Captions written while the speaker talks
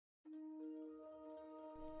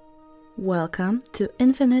Welcome to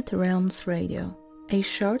Infinite Realms Radio, a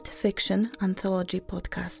short fiction anthology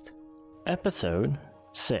podcast. Episode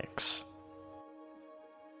 6.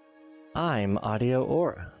 I'm Audio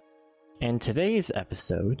Aura. In today's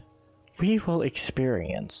episode, we will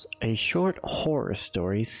experience a short horror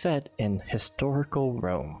story set in historical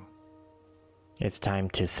Rome. It's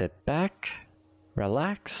time to sit back,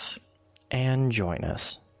 relax, and join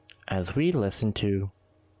us as we listen to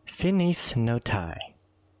Finis Notae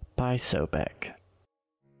by Sobek.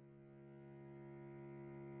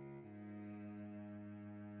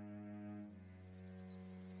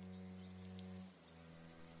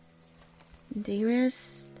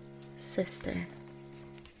 Dearest sister,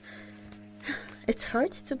 it's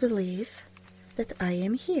hard to believe that I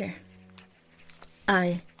am here.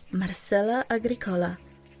 I, Marcella Agricola,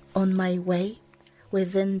 on my way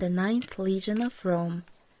within the 9th Legion of Rome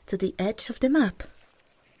to the edge of the map.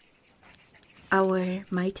 Our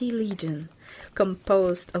mighty legion,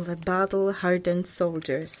 composed of battle-hardened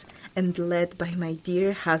soldiers and led by my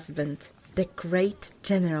dear husband, the great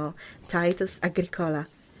General Titus Agricola,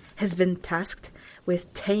 has been tasked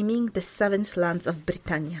with taming the 7 lands of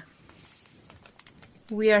Britannia.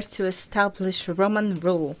 We are to establish Roman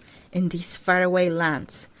rule in these faraway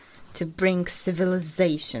lands, to bring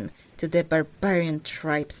civilization to the barbarian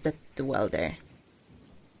tribes that dwell there.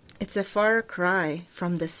 It's a far cry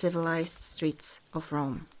from the civilized streets of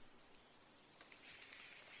Rome.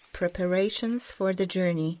 Preparations for the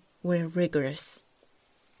journey were rigorous.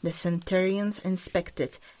 The centurions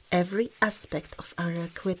inspected every aspect of our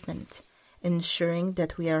equipment, ensuring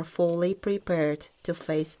that we are fully prepared to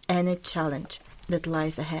face any challenge that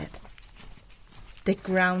lies ahead. The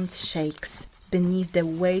ground shakes beneath the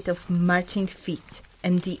weight of marching feet,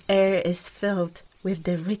 and the air is filled with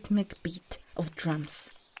the rhythmic beat of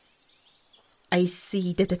drums. I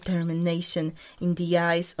see the determination in the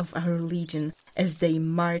eyes of our legion as they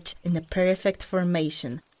march in a perfect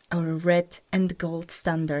formation, our red and gold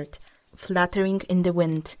standard, fluttering in the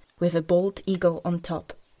wind with a bald eagle on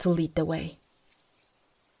top to lead the way.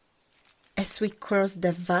 As we cross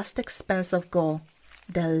the vast expanse of Gaul,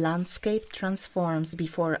 the landscape transforms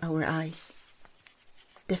before our eyes.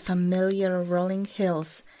 The familiar rolling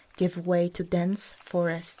hills give way to dense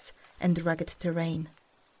forests and rugged terrain.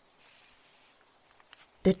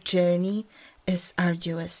 The journey is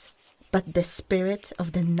arduous, but the spirit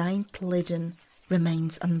of the 9th Legion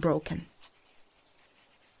remains unbroken.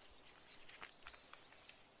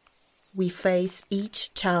 We face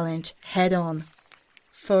each challenge head-on,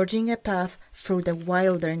 forging a path through the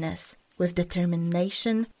wilderness with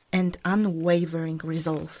determination and unwavering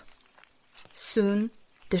resolve. Soon,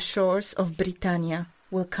 the shores of Britannia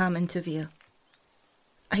will come into view.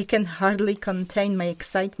 I can hardly contain my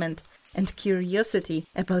excitement and curiosity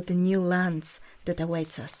about the new lands that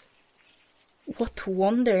awaits us. What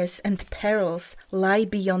wonders and perils lie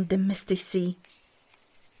beyond the misty sea?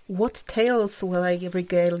 What tales will I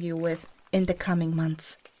regale you with in the coming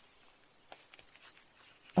months?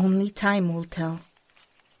 Only time will tell.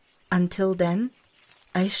 Until then,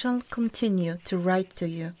 I shall continue to write to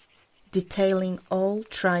you, detailing all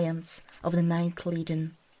triumphs of the 9th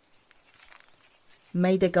Legion.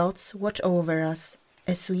 May the gods watch over us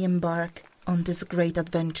as we embark on this great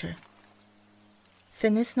adventure.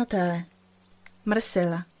 Finis Notae,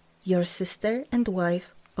 Marcella, your sister and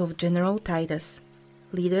wife of General Titus,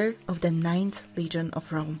 leader of the 9th Legion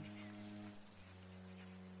of Rome.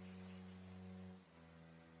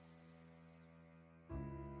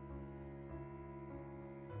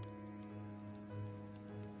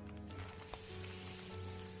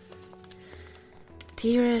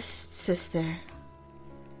 Dearest sister,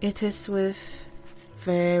 it is with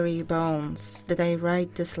very bones that I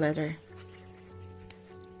write this letter.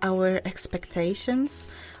 Our expectations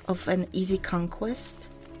of an easy conquest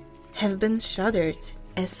have been shattered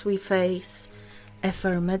as we face a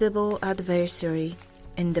formidable adversary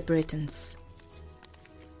in the Britons.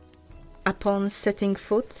 Upon setting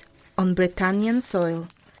foot on Britannian soil,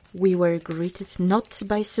 we were greeted not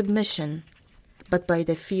by submission, but by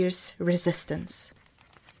the fierce resistance.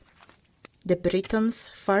 The Britons,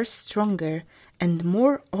 far stronger and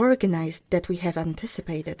more organized than we have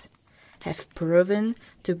anticipated, have proven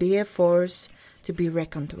to be a force to be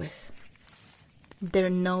reckoned with. Their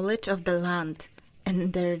knowledge of the land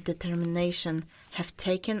and their determination have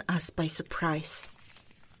taken us by surprise.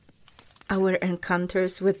 Our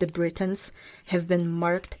encounters with the Britons have been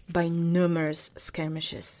marked by numerous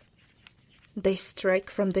skirmishes. They strike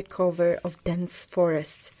from the cover of dense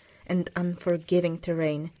forests and unforgiving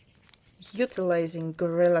terrain, utilizing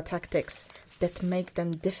guerrilla tactics that make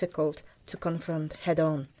them difficult to confront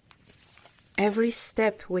head-on. Every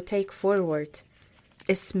step we take forward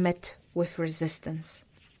is met with resistance.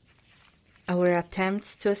 Our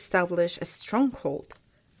attempts to establish a stronghold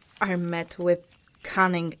are met with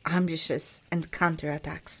cunning ambushes and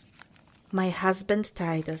counterattacks. My husband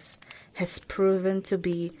Titus has proven to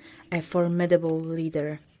be a formidable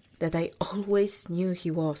leader that I always knew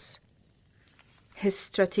he was. His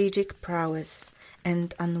strategic prowess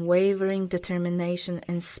and unwavering determination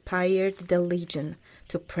inspired the legion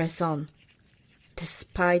to press on,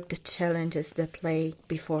 despite the challenges that lay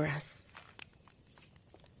before us.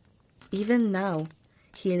 Even now,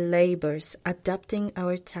 he labors adapting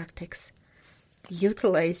our tactics,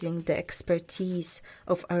 utilizing the expertise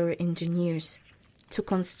of our engineers to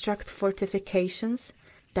construct fortifications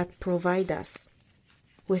that provide us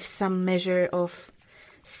with some measure of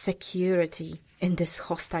security in this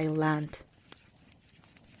hostile land.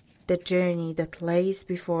 The journey that lays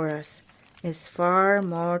before us is far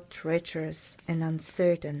more treacherous and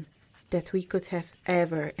uncertain than we could have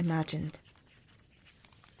ever imagined.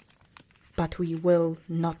 But we will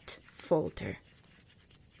not falter.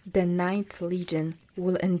 The 9th Legion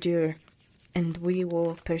will endure, and we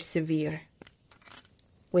will persevere.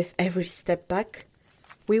 With every step back,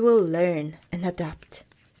 we will learn and adapt,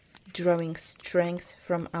 drawing strength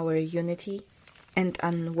from our unity and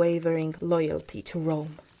unwavering loyalty to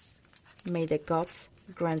Rome. May the gods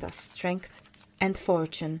grant us strength and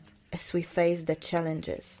fortune as we face the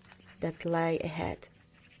challenges that lie ahead.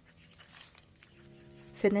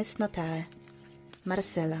 Finis Notae,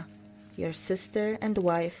 Marcella, your sister and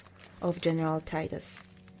wife of General Titus,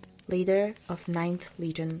 leader of 9th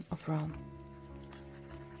Legion of Rome.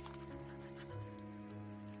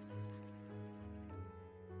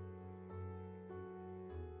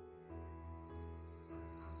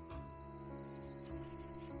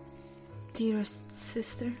 Dearest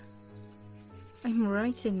sister, I'm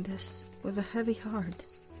writing this with a heavy heart.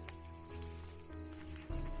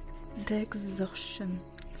 The exhaustion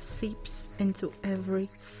seeps into every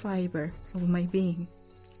fiber of my being,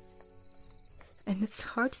 and it's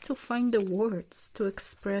hard to find the words to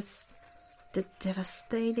express the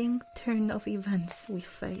devastating turn of events we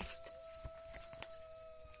faced.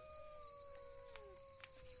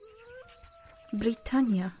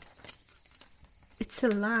 Britannia. It's a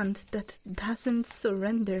land that doesn't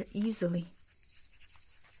surrender easily.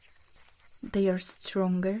 They are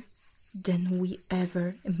stronger than we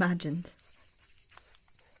ever imagined.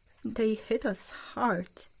 They hit us hard,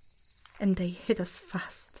 and they hit us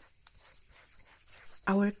fast.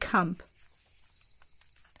 Our camp,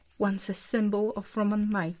 once a symbol of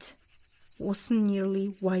Roman might, was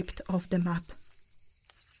nearly wiped off the map.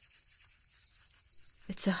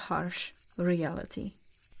 It's a harsh reality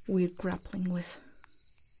we're grappling with.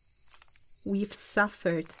 We've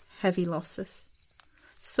suffered heavy losses.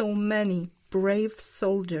 So many brave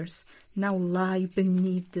soldiers now lie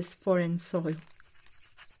beneath this foreign soil.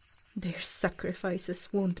 Their sacrifices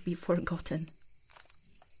won't be forgotten.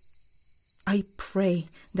 I pray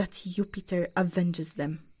that Jupiter avenges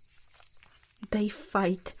them. They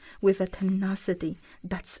fight with a tenacity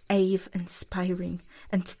that's awe-inspiring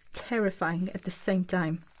and terrifying at the same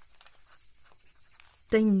time.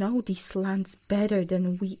 They know these lands better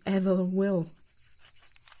than we ever will.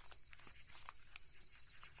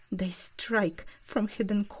 They strike from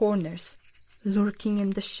hidden corners, lurking in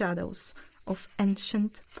the shadows of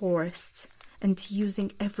ancient forests and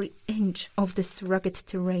using every inch of this rugged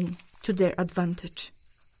terrain to their advantage.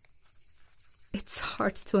 It's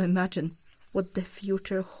hard to imagine what the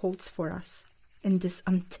future holds for us in this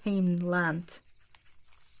untamed land.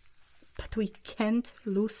 But we can't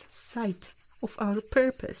lose sight of our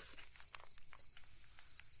purpose.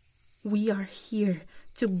 We are here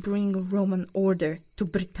to bring Roman order to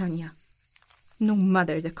Britannia, no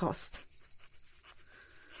matter the cost.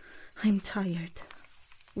 I'm tired.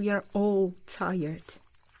 We are all tired,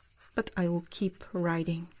 but I will keep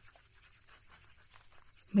writing.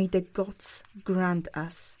 May the gods grant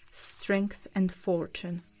us strength and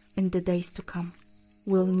fortune in the days to come.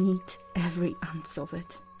 We'll need every ounce of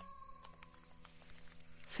it.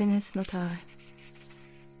 Finis Notae,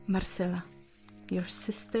 Marcella, your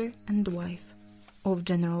sister and wife of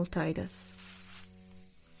General Titus,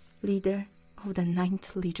 leader of the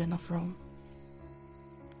 9th Legion of Rome.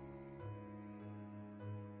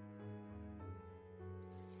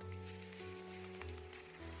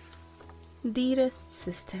 Dearest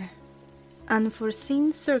sister,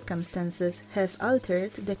 unforeseen circumstances have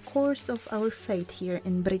altered the course of our fate here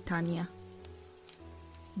in Britannia.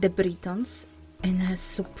 The Britons, in a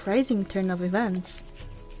surprising turn of events,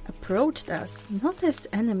 approached us not as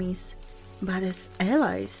enemies, but as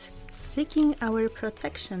allies seeking our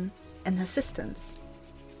protection and assistance.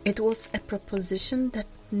 It was a proposition that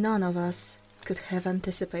none of us could have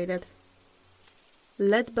anticipated.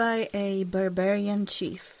 Led by a barbarian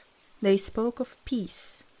chief, they spoke of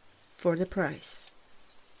peace for the price.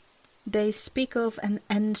 They speak of an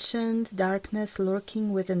ancient darkness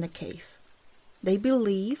lurking within the cave. They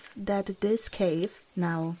believe that this cave,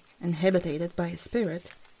 now inhabited by a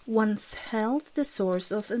spirit, once held the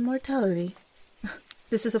source of immortality.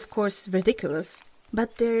 This is of course ridiculous,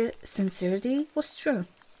 but their sincerity was true.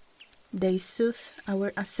 They soothe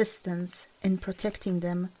our assistance in protecting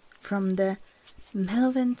them from the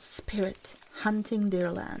malevolent spirit hunting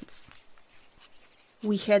their lands.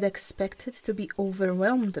 We had expected to be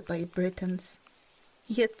overwhelmed by Britons,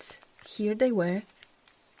 yet here they were,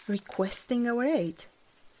 requesting our aid.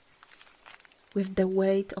 With the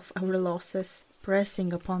weight of our losses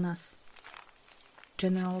pressing upon us,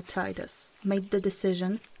 General Titus made the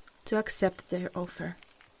decision to accept their offer.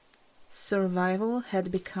 Survival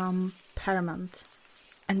had become paramount,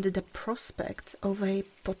 and the prospect of a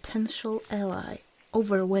potential ally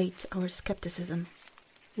overweighed our skepticism.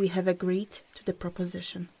 We have agreed to the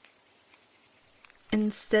proposition.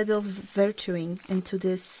 Instead of venturing into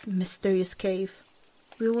this mysterious cave,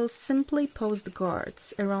 we will simply post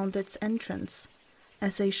guards around its entrance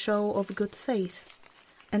as a show of good faith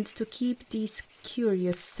and to keep these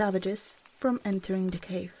curious savages from entering the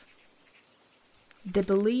cave. The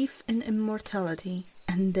belief in immortality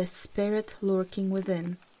and the spirit lurking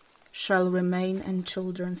within shall remain in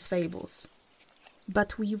children's fables,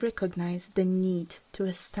 but we recognize the need to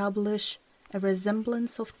establish a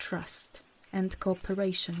resemblance of trust and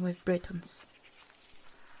cooperation with Britons.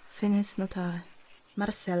 Finis Notae,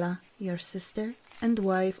 Marcella, your sister and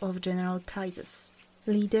wife of General Titus,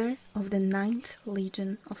 leader of the 9th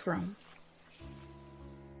Legion of Rome.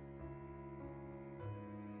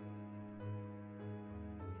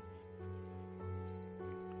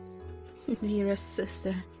 Dearest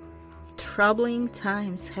sister, troubling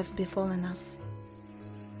times have befallen us.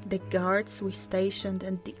 The guards we stationed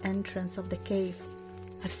at the entrance of the cave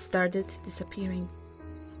have started disappearing.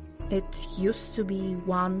 It used to be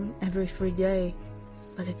one every 3 days,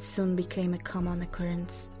 but it soon became a common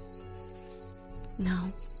occurrence.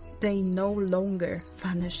 Now, they no longer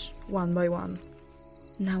vanish one by one.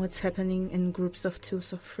 Now it's happening in groups of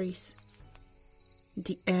 2s or 3s.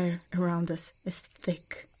 The air around us is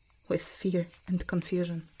thick with fear and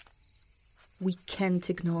confusion. We can't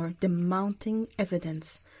ignore the mounting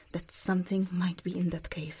evidence that something might be in that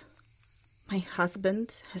cave. My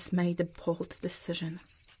husband has made a bold decision.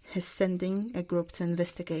 He's sending a group to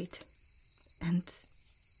investigate, and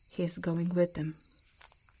he is going with them.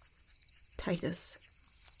 Titus,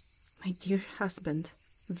 my dear husband,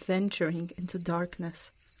 venturing into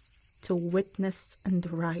darkness to witness and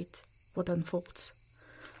write what unfolds.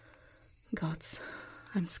 Gods,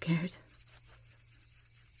 I'm scared.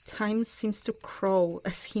 Time seems to crawl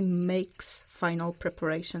as he makes final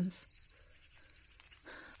preparations.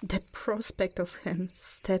 The prospect of him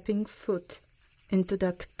stepping foot into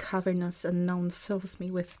that cavernous unknown fills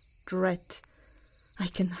me with dread I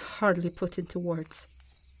can hardly put into words.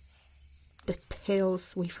 The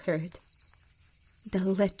tales we've heard, the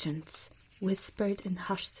legends whispered in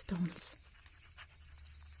hushed tones,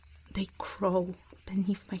 they crawl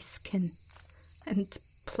beneath my skin and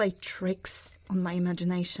play tricks on my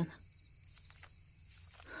imagination.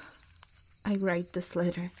 I write this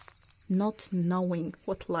letter not knowing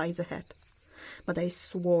what lies ahead, but I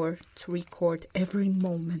swore to record every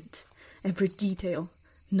moment, every detail,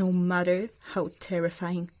 no matter how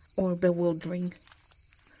terrifying or bewildering.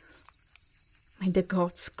 May the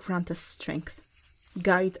gods grant us strength,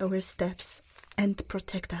 guide our steps, and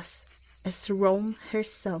protect us as Rome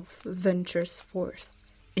herself ventures forth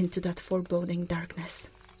into that foreboding darkness.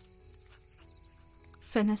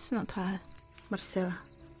 Finis Notae, Marcella,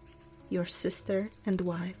 your sister and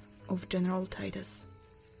wife of General Titus,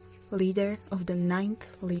 leader of the 9th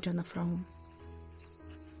Legion of Rome.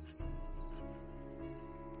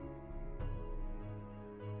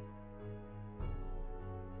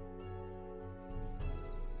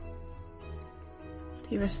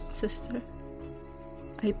 Dearest sister,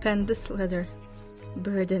 I penned this letter,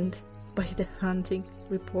 burdened by the haunting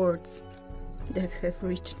reports that have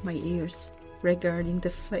reached my ears regarding the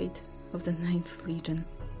fate of the 9th Legion.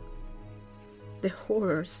 The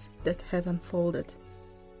horrors that have unfolded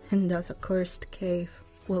in that accursed cave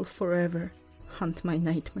will forever haunt my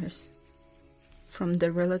nightmares. From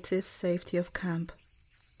the relative safety of camp,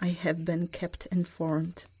 I have been kept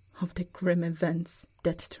informed of the grim events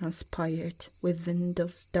that transpired within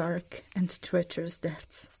those dark and treacherous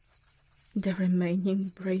depths. The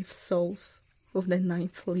remaining brave souls of the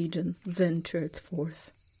 9th Legion ventured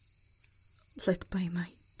forth, led by my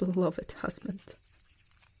beloved husband.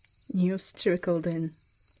 News trickled in,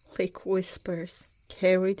 like whispers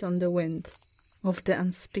carried on the wind, of the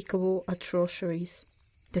unspeakable atrocities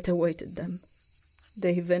that awaited them.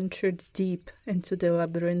 They ventured deep into the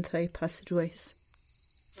labyrinthine passageways,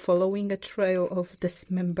 following a trail of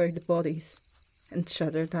dismembered bodies and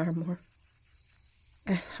shattered armor.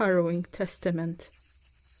 A harrowing testament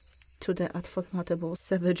to the unfathomable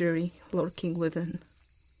savagery lurking within.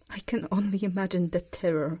 I can only imagine the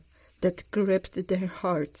terror that gripped their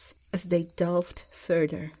hearts as they delved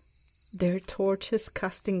further, their torches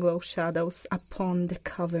casting low shadows upon the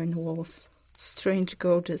cavern walls. Strange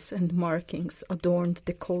gouges and markings adorned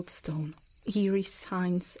the cold stone, eerie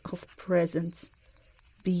signs of presence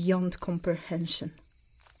beyond comprehension.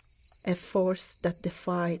 A force that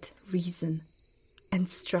defied reason and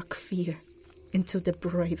struck fear into the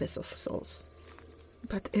bravest of souls.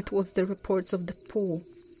 But it was the reports of the pool,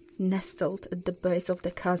 nestled at the base of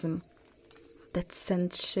the chasm, that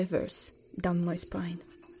sent shivers down my spine.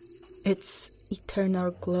 Its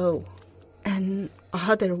eternal glow, an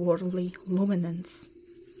otherworldly luminance,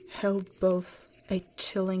 held both a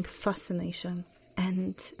chilling fascination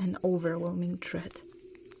and an overwhelming dread.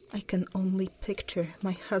 I can only picture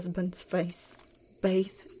my husband's face,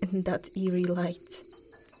 bathed in that eerie light,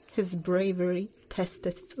 his bravery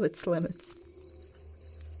tested to its limits.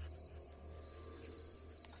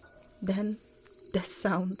 Then the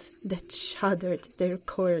sound that shattered their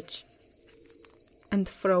courage and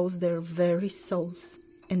froze their very souls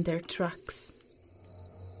in their tracks.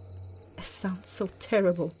 A sound so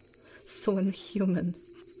terrible, so inhuman,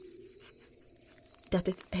 that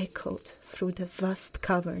it echoed through the vast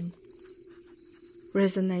cavern,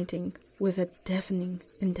 resonating with a deafening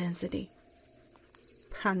intensity.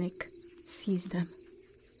 Panic seized them,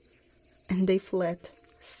 and they fled,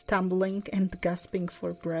 stumbling and gasping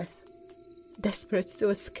for breath, desperate to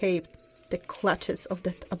escape the clutches of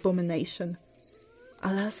that abomination.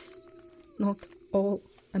 Alas, not all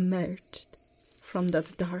emerged from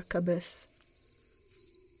that dark abyss.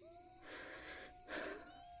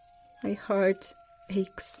 My heart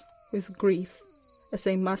aches with grief as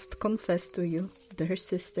I must confess to you, dear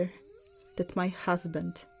sister, that my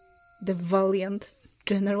husband, the valiant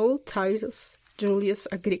General Titus Julius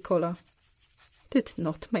Agricola, did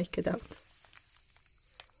not make it out.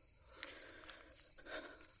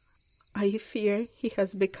 I fear he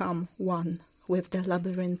has become one with the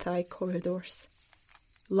labyrinthine corridors,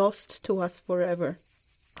 lost to us forever,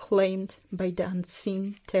 claimed by the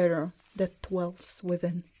unseen terror that dwells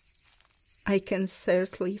within. I can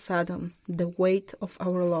scarcely fathom the weight of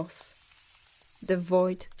our loss, the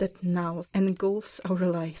void that now engulfs our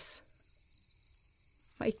lives.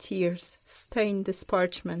 My tears stain this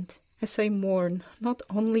parchment as I mourn not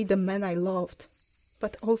only the men I loved,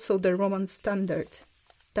 but also the Roman standard,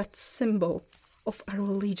 that symbol of our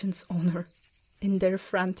legion's honor. In their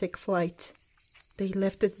frantic flight, they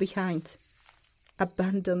left it behind,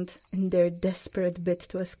 abandoned in their desperate bid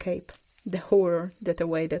to escape the horror that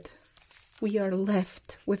awaited. We are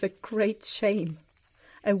left with a great shame,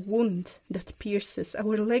 a wound that pierces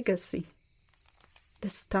our legacy. The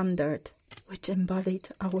standard which embodied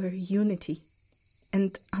our unity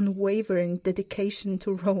and unwavering dedication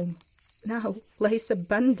to Rome now lies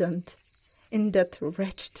abandoned in that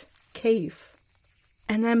wretched cave,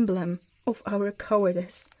 an emblem of our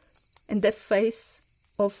cowardice in the face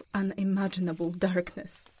of unimaginable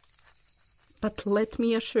darkness. But let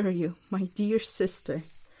me assure you, my dear sister,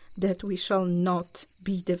 that we shall not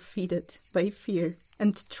be defeated by fear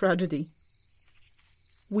and tragedy.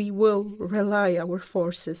 We will rally our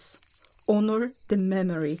forces, honor the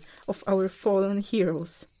memory of our fallen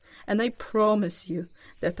heroes, and I promise you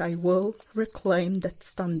that I will reclaim that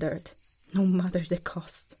standard, no matter the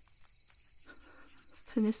cost.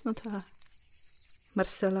 Finis Notae,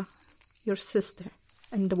 Marcella, your sister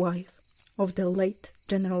and the wife of the late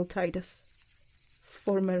General Titus,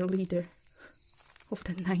 former leader of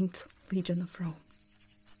the 9th Legion of Rome.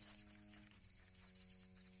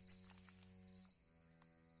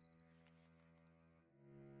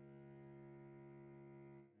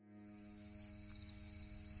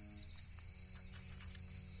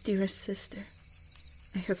 Dearest sister,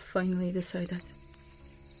 I have finally decided.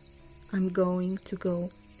 I'm going to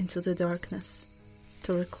go into the darkness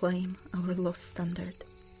to reclaim our lost standard,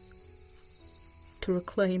 to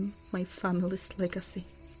reclaim my family's legacy.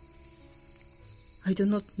 I do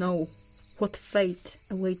not know what fate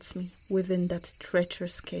awaits me within that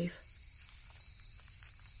treacherous cave.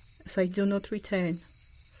 If I do not return,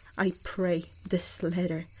 I pray this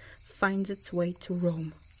letter finds its way to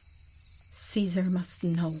Rome. Caesar must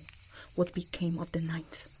know what became of the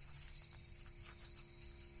ninth.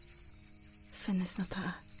 Finis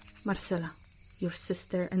Notae, Marcella, your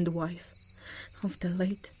sister and wife of the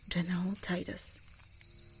late General Titus,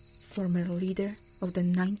 former leader of the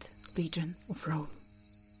 9th Legion of Rome.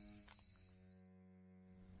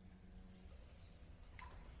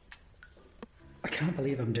 I can't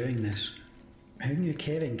believe I'm doing this. Who knew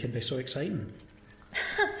caving could be so exciting?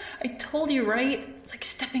 I told you, right? It's like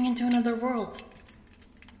stepping into another world.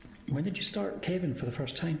 When did you start caving for the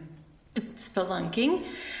first time? Spelunking.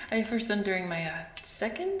 I first went during my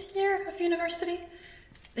second year of university.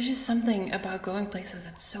 There's just something about going places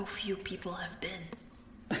that so few people have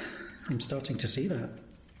been. I'm starting to see that.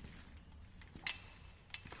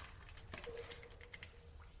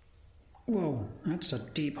 Whoa, that's a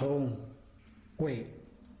deep hole. Wait,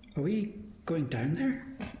 are we going down there?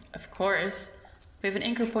 Of course. We have an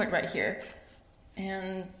anchor point right here.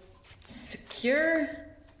 And secure.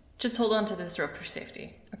 Just hold on to this rope for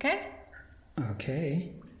safety, okay?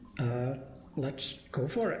 Okay. Let's go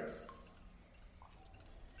for it.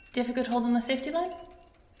 Do you have a good hold on the safety line?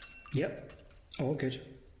 Yep, all good.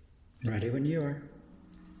 Ready when you are.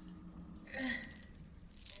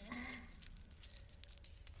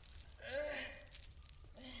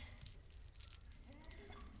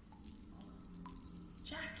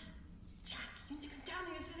 Jack, you need to come down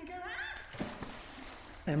here. This isn't good.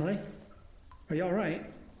 Emily? Are you alright?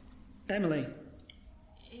 Emily?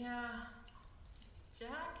 Yeah.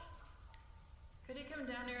 Jack? Could you come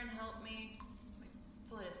down here and help me? My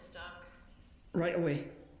foot is stuck. Right away.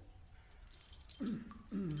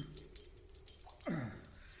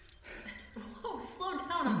 Whoa, slow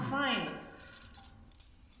down, I'm fine.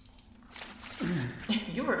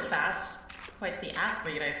 You were fast. Quite the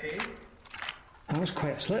athlete, I see. That was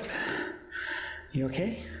quite a slip. You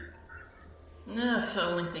okay? The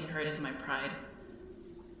only thing hurt is my pride.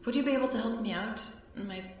 Would you be able to help me out?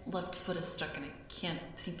 My left foot is stuck and I can't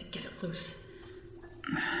seem to get it loose.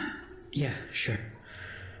 Yeah, sure.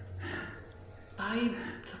 By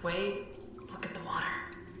the way, look at the water.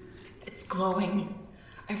 It's glowing.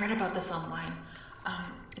 I read about this online.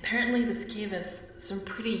 Apparently this cave has some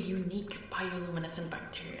pretty unique bioluminescent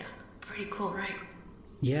bacteria. Pretty cool, right?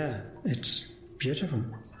 Yeah, it's beautiful.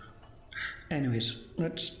 Anyways,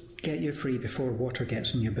 let's get you free before water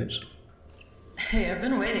gets in your boots. Hey, I've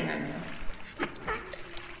been waiting on you.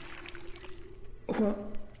 What?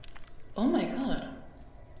 Oh my god.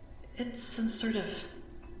 It's some sort of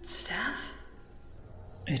staff?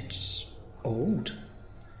 It's old.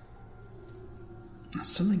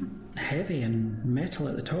 Something heavy and metal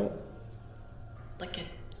at the top. Like a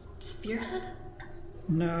spearhead?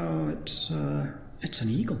 No, it's an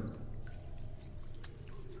eagle.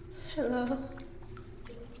 Hello.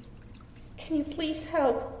 Can you please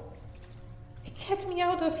help? Get me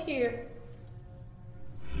out of here.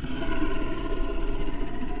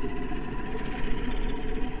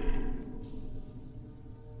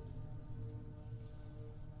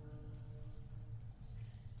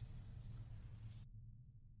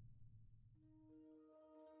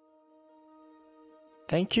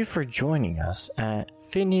 Thank you for joining us at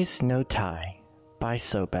Finis Notae by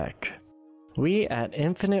Sobek. We at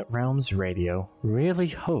Infinite Realms Radio really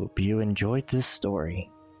hope you enjoyed this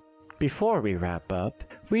story. Before we wrap up,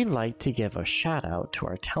 we'd like to give a shout out to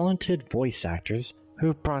our talented voice actors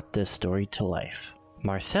who brought this story to life.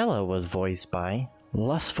 Marcella was voiced by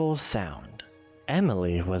Lustful Sound.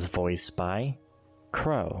 Emily was voiced by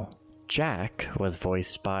Crow. Jack was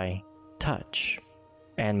voiced by Touch.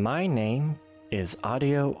 And my name is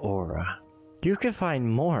Audio Aura. You can find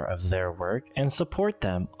more of their work and support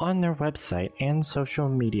them on their website and social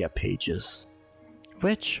media pages,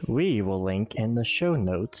 which we will link in the show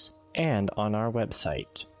notes and on our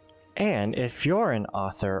website. And if you're an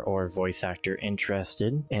author or voice actor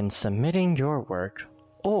interested in submitting your work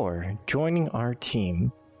or joining our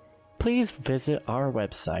team, please visit our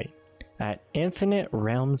website at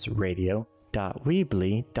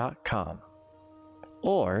infiniterealmsradio.weebly.com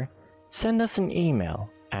or send us an email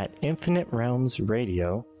at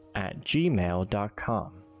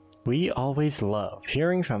infiniterealmsradio@gmail.com. We always love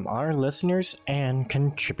hearing from our listeners and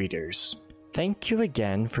contributors. Thank you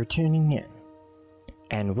again for tuning in,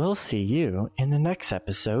 and we'll see you in the next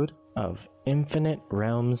episode of Infinite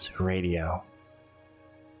Realms Radio.